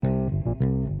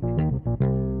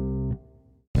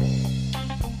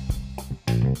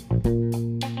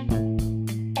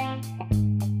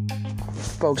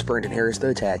Folks, Brendan Harris,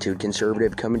 the Tattooed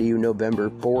Conservative, coming to you November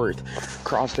 4th.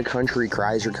 Across the country,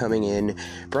 cries are coming in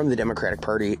from the Democratic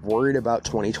Party, worried about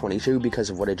 2022 because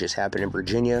of what had just happened in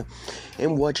Virginia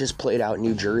and what just played out in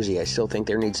New Jersey. I still think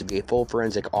there needs to be a full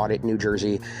forensic audit in New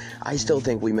Jersey. I still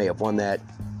think we may have won that,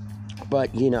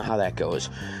 but you know how that goes.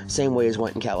 Same way as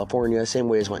went in California, same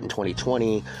way as went in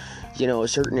 2020. You know,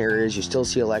 certain areas you still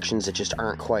see elections that just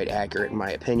aren't quite accurate, in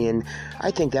my opinion.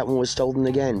 I think that one was stolen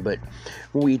again, but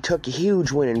we took a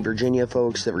huge win in Virginia,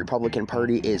 folks. The Republican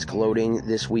Party is gloating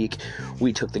this week.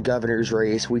 We took the governor's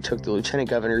race, we took the lieutenant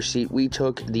governor's seat, we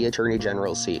took the attorney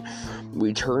general's seat.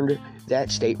 We turned that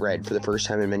state red for the first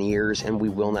time in many years, and we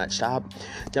will not stop.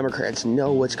 Democrats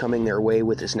know what's coming their way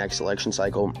with this next election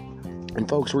cycle. And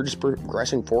folks, we're just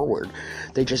progressing forward.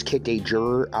 They just kicked a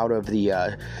juror out of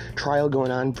the trial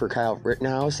going on for Kyle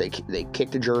Rittenhouse. They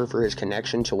kicked a juror for his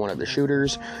connection to one of the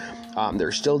shooters.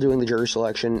 They're still doing the jury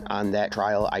selection on that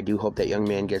trial. I do hope that young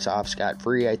man gets off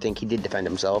scot-free. I think he did defend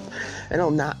himself. And I'll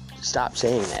not stop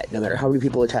saying that. No matter how many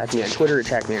people attack me on Twitter,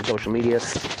 attack me on social media,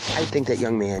 I think that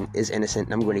young man is innocent,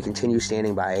 and I'm going to continue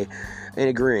standing by and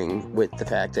agreeing with the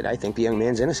fact that I think the young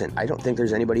man's innocent. I don't think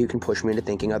there's anybody who can push me into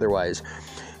thinking otherwise.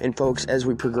 And folks, as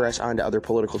we progress on to other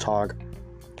political talk,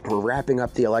 we're wrapping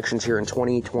up the elections here in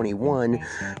 2021,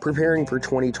 preparing for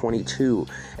 2022.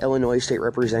 Illinois State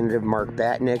Representative Mark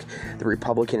Batnick, the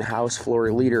Republican House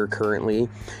floor leader currently,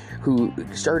 who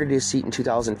started his seat in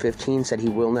 2015, said he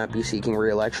will not be seeking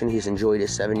re-election. He's enjoyed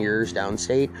his 7 years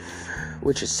downstate,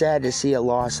 which is sad to see a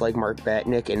loss like Mark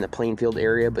Batnick in the Plainfield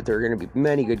area, but there are going to be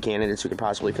many good candidates who could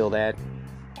possibly fill that.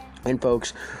 And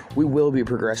folks, we will be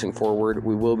progressing forward.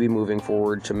 We will be moving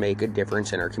forward to make a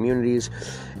difference in our communities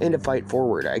and to fight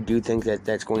forward. I do think that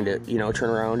that's going to, turn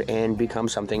around and become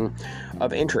something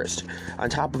of interest.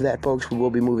 On top of that, folks, we will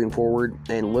be moving forward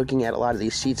and looking at a lot of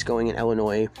these seats going in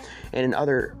Illinois and in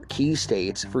other key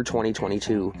states for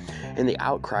 2022 and the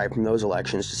outcry from those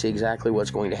elections to see exactly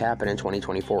what's going to happen in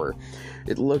 2024.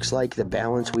 It looks like the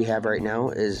balance we have right now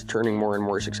is turning more and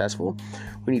more successful.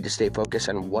 We need to stay focused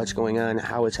on what's going on,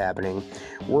 how it's happening,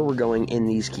 where we're going in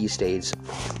these key states,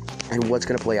 and what's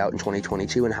going to play out in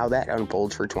 2022 and how that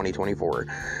unfolds for 2024.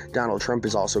 Donald Trump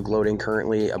is also gloating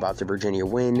currently about the Virginia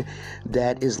win.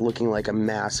 That is looking like a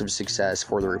massive success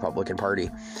for the Republican Party.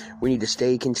 We need to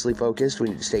stay intensely focused. We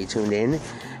need to stay tuned in.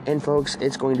 And folks,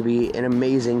 it's going to be an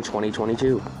amazing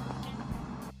 2022.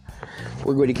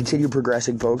 We're going to continue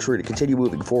progressing, folks. We're going to continue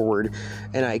moving forward,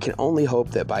 and I can only hope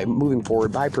that by moving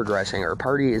forward, by progressing, our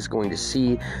party is going to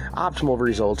see optimal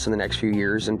results in the next few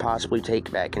years and possibly take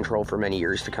back control for many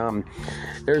years to come.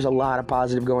 There's a lot of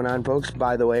positive going on, folks.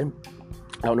 By the way,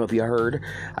 I don't know if you heard,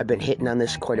 I've been hitting on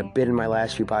this quite a bit in my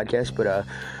last few podcasts, but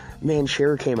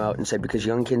Cher came out and said because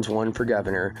Youngkins won for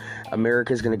governor,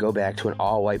 America's going to go back to an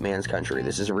all-white man's country.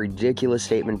 This is a ridiculous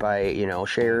statement by,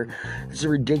 Cher. This is a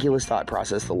ridiculous thought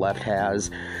process the left has.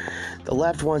 The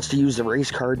left wants to use the race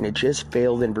card, and it just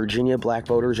failed in Virginia. Black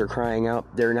voters are crying out.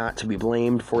 They're not to be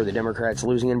blamed for the Democrats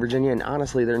losing in Virginia, and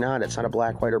honestly, they're not. It's not a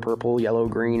black, white, or purple, yellow,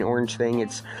 green, orange thing.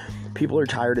 It's people are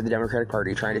tired of the Democratic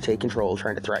Party trying to take control,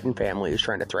 trying to threaten families,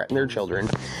 trying to threaten their children,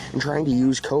 and trying to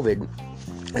use COVID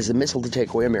as a missile to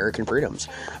take away American freedoms.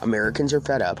 Americans are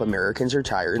fed up, Americans are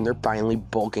tired, and they're finally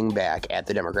bulking back at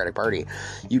the Democratic Party.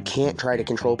 You can't try to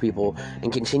control people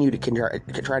and continue to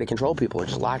try to control people and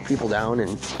just lock people down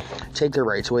and take their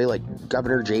rights away, like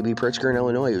Governor J.B. Pritzker in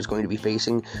Illinois, who's going to be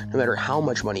facing, no matter how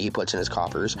much money he puts in his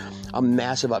coffers, a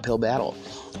massive uphill battle.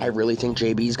 I really think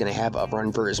J.B. is going to have a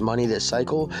run for his money this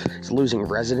cycle. He's losing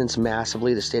residents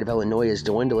massively. The state of Illinois is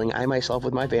dwindling. I myself,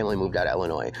 with my family, moved out of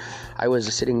Illinois. I was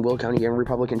a sitting Will County Young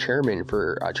Republican chairman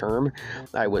for a term.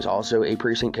 I was also a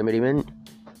precinct committeeman,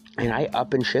 and I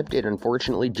up and shifted,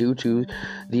 unfortunately, due to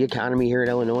the economy here in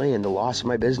Illinois and the loss of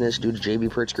my business due to J.B.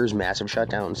 Pritzker's massive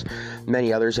shutdowns.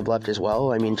 Many others have left as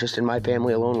well. I mean, just in my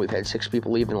family alone, we've had 6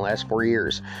 people leave in the last 4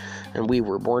 years, and we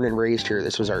were born and raised here.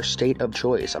 This was our state of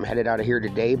choice. I'm headed out of here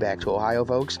today back to Ohio,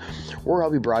 folks, where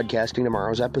I'll be broadcasting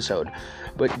tomorrow's episode.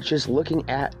 But just looking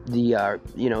at the,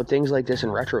 things like this in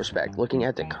retrospect, looking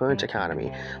at the current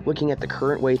economy, looking at the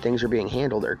current way things are being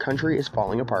handled, our country is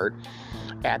falling apart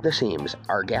at the seams.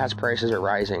 Our gas prices are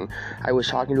rising. I was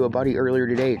talking to a buddy earlier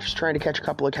today, just trying to catch a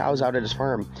couple of cows out at his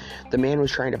farm. The man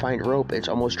was trying to find rope. It's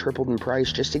almost tripled in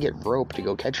price just to get rope to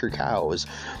go catch your cows.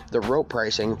 The rope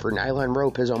pricing for nylon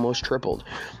rope has almost tripled.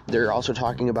 They're also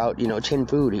talking about, tin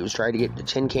food. He was trying to get the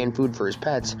tin can food for his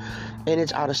pets, and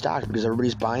it's out of stock because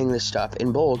everybody's buying this stuff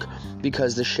in bulk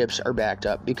because the ships are backed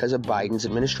up because of Biden's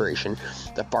administration,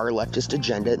 the far leftist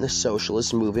agenda, and the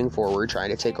socialists moving forward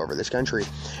trying to take over this country.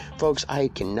 Folks, I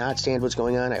cannot stand what's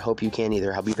going on. I hope you can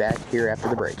either. I'll be back here after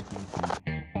the break.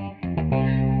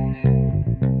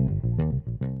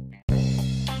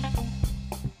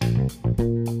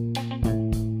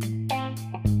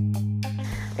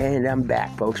 And I'm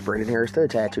back, folks. Brandon Harris, the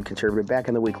Tattooed Conservative, back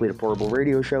on the weekly Deplorable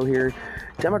radio show here.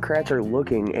 Democrats are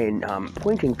looking and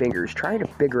pointing fingers, trying to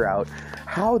figure out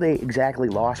how they exactly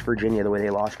lost Virginia the way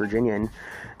they lost Virginia. And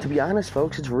to be honest,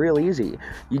 folks, it's real easy.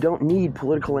 You don't need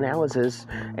political analysis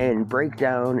and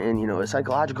breakdown and, a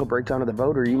psychological breakdown of the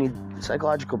voter. You need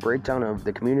psychological breakdown of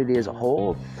the community as a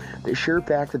whole. The sheer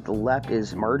fact that the left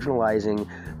is marginalizing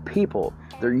people.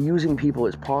 They're using people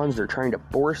as pawns. They're trying to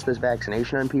force this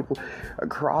vaccination on people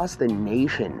across the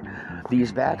nation.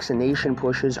 These vaccination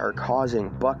pushes are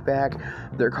causing buckback.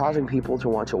 They're causing people to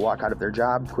want to walk out of their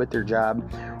job, quit their job.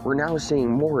 We're now seeing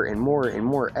more and more and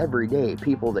more every day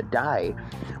people that die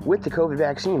with the COVID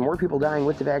vaccine. More people dying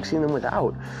with the vaccine than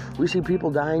without. We see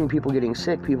people dying, people getting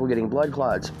sick, people getting blood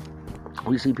clots.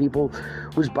 We see people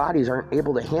whose bodies aren't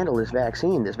able to handle this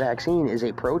vaccine. This vaccine is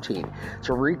a protein. It's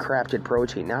a recrafted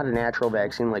protein, not a natural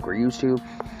vaccine like we're used to.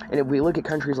 And if we look at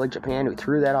countries like Japan who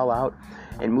threw that all out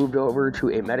and moved over to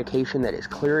a medication that is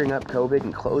clearing up COVID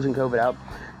and closing COVID out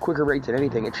quicker rate than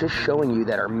anything, it's just showing you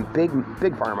that our big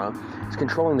pharma is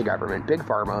controlling the government. Big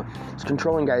pharma is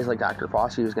controlling guys like Dr.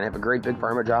 Fauci, who's going to have a great big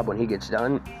pharma job when he gets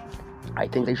done. I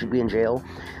think they should be in jail.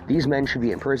 These men should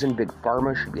be in prison. Big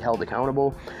Pharma should be held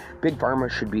accountable. Big Pharma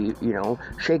should be,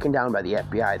 shaken down by the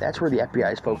FBI. That's where the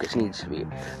FBI's focus needs to be.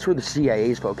 That's where the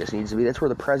CIA's focus needs to be. That's where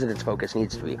the president's focus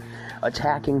needs to be.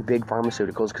 Attacking big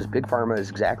pharmaceuticals, because Big Pharma is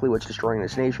exactly what's destroying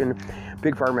this nation.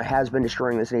 Big Pharma has been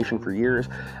destroying this nation for years.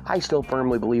 I still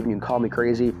firmly believe, and you can call me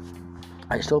crazy,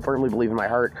 I still firmly believe in my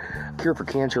heart, a cure for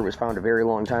cancer was found a very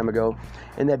long time ago,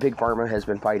 and that Big Pharma has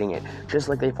been fighting it. Just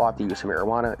like they fought the use of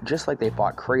marijuana, just like they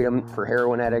fought Kratom for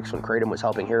heroin addicts when Kratom was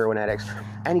helping heroin addicts.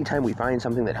 Anytime we find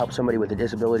something that helps somebody with a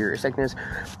disability or a sickness,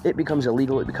 it becomes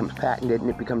illegal, it becomes patented, and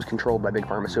it becomes controlled by big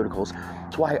pharmaceuticals.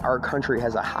 That's why our country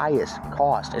has the highest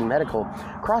cost in medical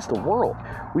across the world.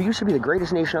 We used to be the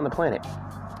greatest nation on the planet.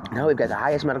 Now we've got the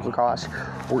highest medical costs.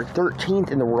 We're 13th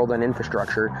in the world on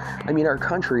infrastructure. I mean, our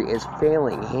country is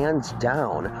failing, hands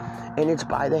down, and it's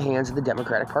by the hands of the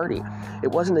Democratic Party.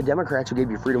 It wasn't the Democrats who gave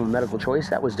you freedom of medical choice.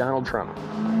 That was Donald Trump.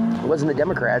 It wasn't the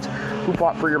Democrats who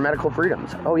fought for your medical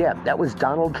freedoms. Oh, yeah, that was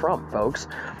Donald Trump, folks.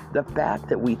 The fact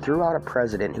that we threw out a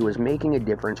president who was making a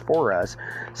difference for us,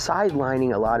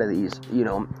 sidelining a lot of these,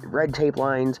 red tape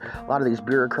lines, a lot of these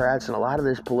bureaucrats, and a lot of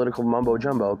this political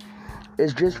mumbo-jumbo,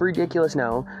 is just ridiculous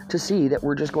now to see that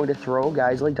we're just going to throw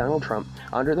guys like Donald Trump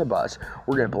under the bus.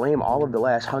 We're going to blame all of the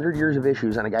last 100 years of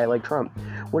issues on a guy like Trump,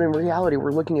 when in reality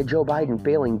we're looking at Joe Biden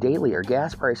failing daily. Our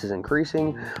gas prices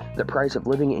increasing, the price of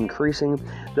living increasing,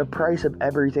 the price of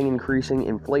everything increasing,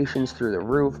 inflation's through the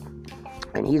roof.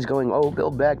 And he's going,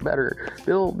 build back better,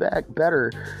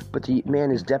 but the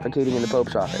man is defecating in the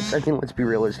Pope's office. I mean, let's be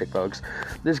realistic, folks.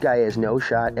 This guy has no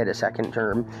shot at a second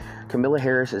term. Kamala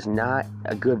Harris is not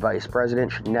a good vice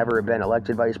president, should never have been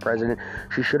elected vice president.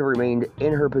 She should have remained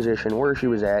in her position where she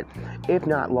was at, if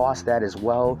not lost that as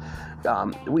well.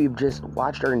 We've just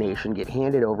watched our nation get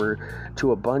handed over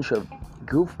to a bunch of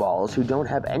goofballs who don't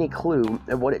have any clue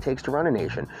of what it takes to run a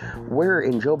nation. Where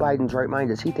in Joe Biden's right mind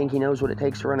does he think he knows what it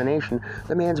takes to run a nation?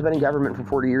 The man's been in government for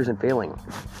 40 years and failing.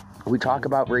 We talk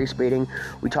about race baiting,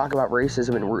 we talk about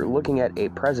racism, and we're looking at a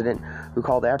president who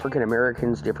called African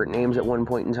Americans different names at one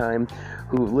point in time,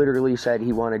 who literally said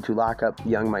he wanted to lock up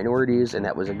young minorities, and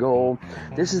that was a goal.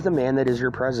 This is the man that is your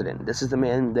president. This is the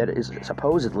man that is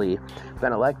supposedly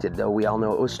been elected, though we all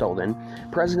know it was stolen.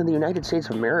 President of the United States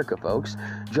of America, folks.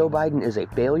 Joe Biden is a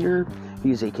failure.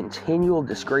 He's a continual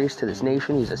disgrace to this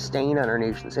nation. He's a stain on our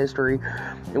nation's history.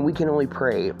 And we can only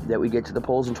pray that we get to the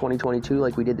polls in 2022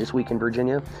 like we did this week in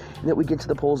Virginia, and that we get to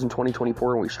the polls in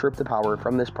 2024 and we strip the power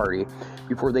from this party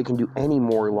before they can do any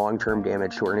more long-term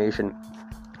damage to our nation.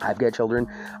 I've got children.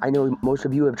 I know most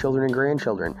of you have children and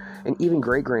grandchildren, and even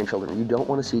great-grandchildren you don't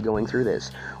want to see going through this.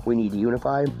 We need to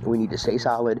unify. We need to stay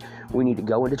solid. We need to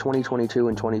go into 2022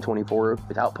 and 2024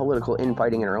 without political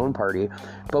infighting in our own party,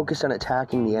 focused on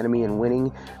attacking the enemy and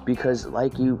winning, because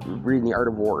like you read in The Art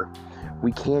of War,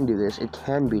 we can do this. It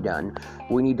can be done.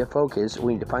 We need to focus.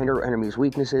 We need to find our enemy's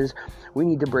weaknesses. We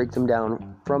need to break them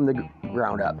down from the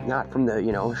ground up, not from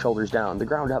the, shoulders down. The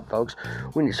ground up, folks.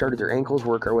 We need to start at their ankles,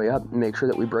 work our way up, and make sure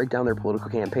that we break down their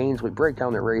political campaigns, we break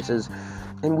down their races,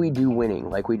 and we do winning,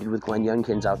 like we did with Glenn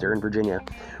Youngkins out there in Virginia.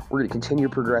 We're going to continue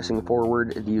progressing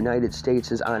forward. The United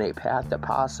States is on a path to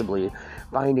possibly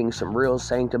finding some real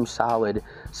sanctum, solid,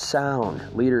 sound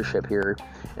leadership here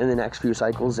in the next few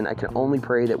cycles, and I can only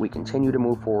pray that we continue to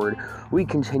move forward, we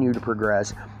continue to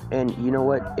progress, and you know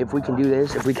what, if we can do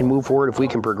this, if we can move forward, if we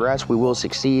can progress, we will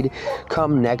succeed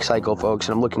come next cycle, folks,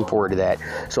 and I'm looking forward to that.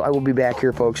 So I will be back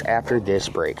here, folks, after this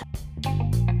break.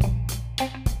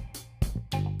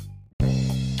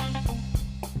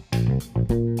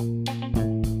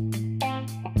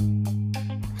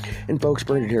 And folks,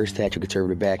 Brandon Harris, Tattooed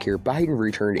Conservative back here. Biden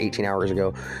returned 18 hours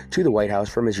ago to the White House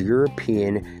from his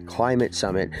European climate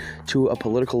summit to a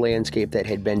political landscape that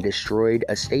had been destroyed,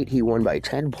 a state he won by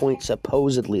 10 points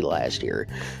supposedly last year.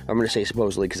 I'm going to say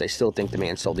supposedly because I still think the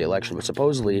man stole the election, but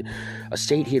supposedly a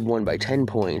state he had won by 10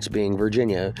 points, being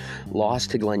Virginia,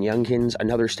 lost to Glenn Youngkin's.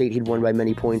 Another state he'd won by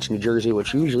many points, New Jersey,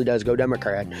 which usually does go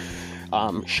Democrat.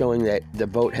 Showing that the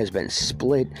vote has been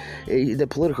split. The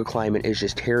political climate is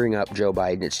just tearing up Joe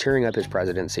Biden. It's tearing up his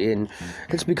presidency, and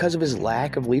it's because of his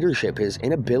lack of leadership, his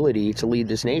inability to lead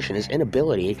this nation, his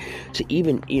inability to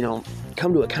even,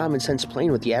 come to a common sense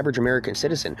plane with the average American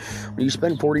citizen. When you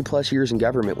spend 40 plus years in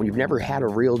government, when you've never had a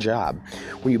real job,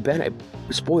 when you've been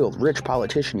a spoiled, rich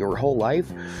politician your whole life,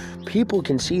 people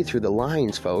can see through the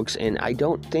lines, folks, and I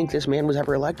don't think this man was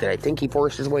ever elected. I think he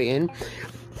forced his way in.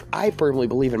 I firmly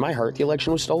believe in my heart the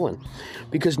election was stolen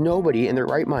because nobody in their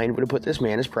right mind would have put this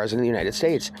man as president of the United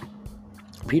States.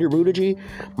 Peter Buttigieg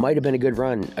might have been a good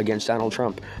run against Donald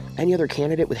Trump. Any other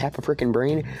candidate with half a frickin'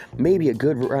 brain, maybe a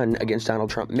good run against Donald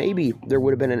Trump. Maybe there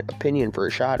would have been an opinion for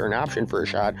a shot or an option for a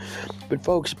shot. But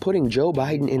folks, putting Joe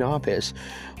Biden in office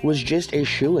was just a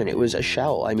shoo-in. It was a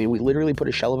shell. I mean, we literally put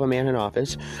a shell of a man in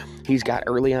office. He's got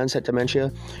early onset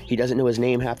dementia. He doesn't know his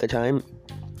name half the time.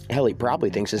 Hell, he probably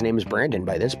thinks his name is Brandon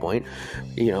by this point.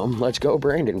 Let's go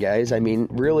Brandon, guys. I mean,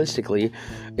 realistically,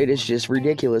 it is just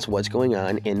ridiculous what's going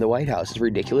on in the White House. It's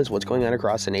ridiculous what's going on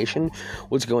across the nation,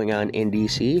 what's going on in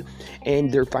D.C.,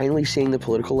 and they're finally seeing the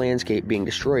political landscape being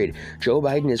destroyed. Joe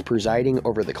Biden is presiding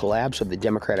over the collapse of the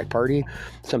Democratic Party,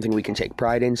 something we can take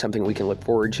pride in, something we can look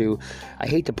forward to. I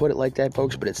hate to put it like that,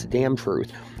 folks, but it's the damn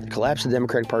truth. The collapse of the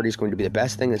Democratic Party is going to be the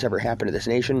best thing that's ever happened to this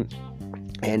nation.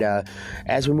 And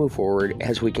as we move forward,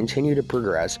 as we continue to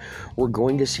progress, we're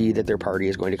going to see that their party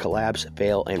is going to collapse,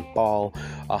 fail, and fall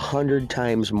 100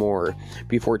 times more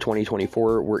before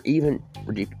 2024, where even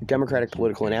Democratic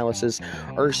political analysis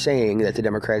are saying that the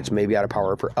Democrats may be out of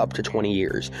power for up to 20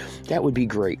 years. That would be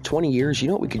great. 20 years, you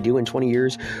know what we could do in 20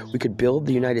 years? We could build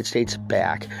the United States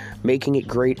back, making it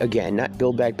great again. Not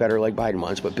build back better like Biden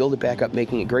wants, but build it back up,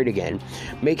 making it great again,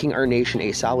 making our nation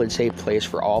a solid, safe place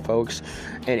for all folks.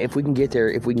 And if we can get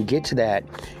there, if we can get to that,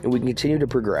 and we can continue to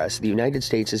progress, the United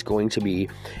States is going to be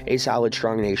a solid,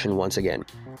 strong nation once again.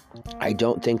 I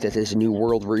don't think that this new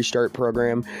world restart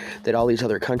program that all these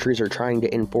other countries are trying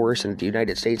to enforce and that the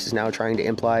United States is now trying to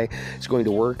imply is going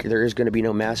to work. There is going to be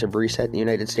no massive reset in the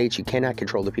United States. You cannot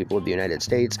control the people of the United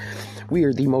States. We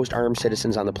are the most armed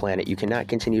citizens on the planet. You cannot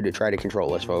continue to try to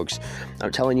control us, folks.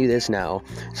 I'm telling you this now.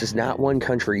 This is not one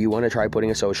country you want to try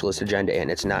putting a socialist agenda in.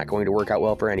 It's not going to work out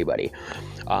well for anybody.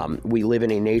 We live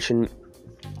in a nation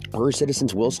our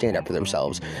citizens will stand up for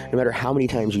themselves. No matter how many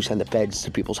times you send the feds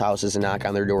to people's houses and knock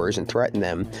on their doors and threaten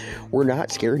them, we're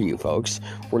not scared of you, folks.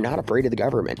 We're not afraid of the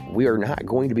government. We are not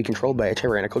going to be controlled by a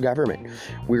tyrannical government.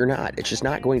 We're not. It's just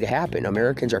not going to happen.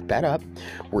 Americans are fed up.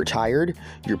 We're tired.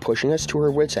 You're pushing us to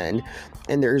our wits' end.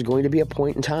 And there's going to be a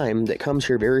point in time that comes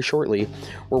here very shortly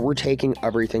where we're taking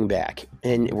everything back.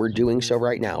 And we're doing so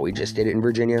right now. We just did it in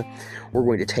Virginia. We're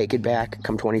going to take it back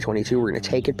come 2022. We're going to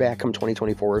take it back come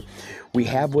 2024. We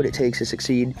have what it takes to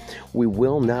succeed. We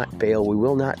will not fail. We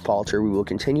will not falter. We will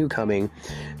continue coming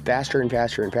faster and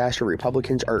faster and faster.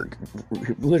 Republicans are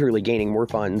literally gaining more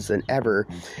funds than ever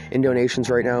in donations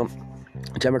right now.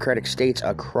 Democratic states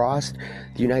across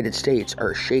the United States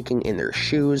are shaking in their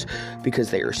shoes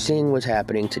because they are seeing what's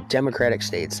happening to Democratic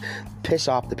states piss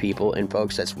off the people. And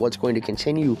folks, that's what's going to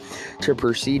continue to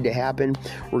proceed to happen.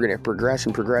 We're going to progress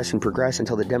and progress and progress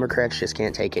until the Democrats just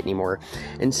can't take it anymore.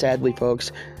 And sadly,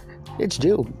 folks, it's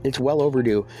due. It's well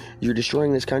overdue. You're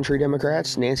destroying this country,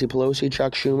 Democrats. Nancy Pelosi,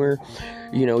 Chuck Schumer,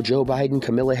 Joe Biden,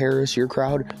 Kamala Harris, your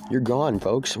crowd. You're gone,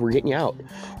 folks. We're getting you out.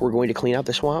 We're going to clean out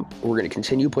the swamp. We're going to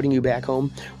continue putting you back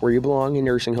home where you belong in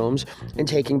nursing homes and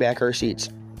taking back our seats.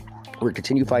 We're going to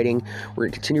continue fighting. We're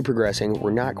going to continue progressing.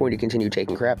 We're not going to continue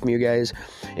taking crap from you guys.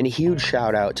 And a huge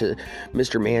shout out to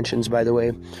Mr. Manchin, by the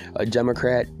way, a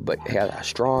Democrat, but has a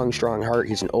strong, strong heart.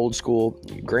 He's an old school,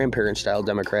 grandparent-style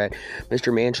Democrat.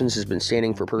 Mr. Manchin has been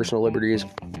standing for personal liberties,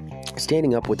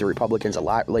 standing up with the Republicans a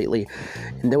lot lately.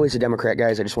 And though he's a Democrat,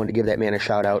 guys, I just wanted to give that man a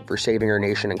shout out for saving our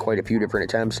nation in quite a few different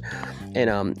attempts.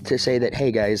 And to say that,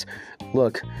 hey, guys,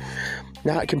 look,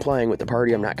 not complying with the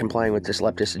party, I'm not complying with this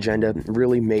leftist agenda,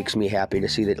 really makes me happy to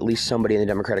see that at least somebody in the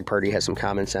Democratic Party has some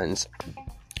common sense.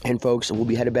 And folks, we'll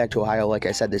be headed back to Ohio, like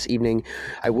I said, this evening.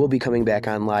 I will be coming back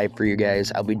on live for you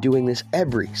guys. I'll be doing this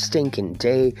every stinking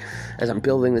day as I'm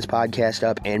building this podcast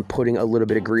up and putting a little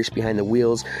bit of grease behind the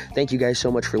wheels. Thank you guys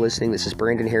so much for listening. This is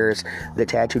Brandon Harris, the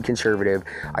Tattooed Conservative.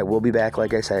 I will be back,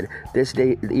 like I said, this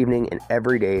day, evening, and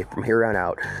every day from here on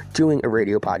out, doing a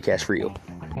radio podcast for you.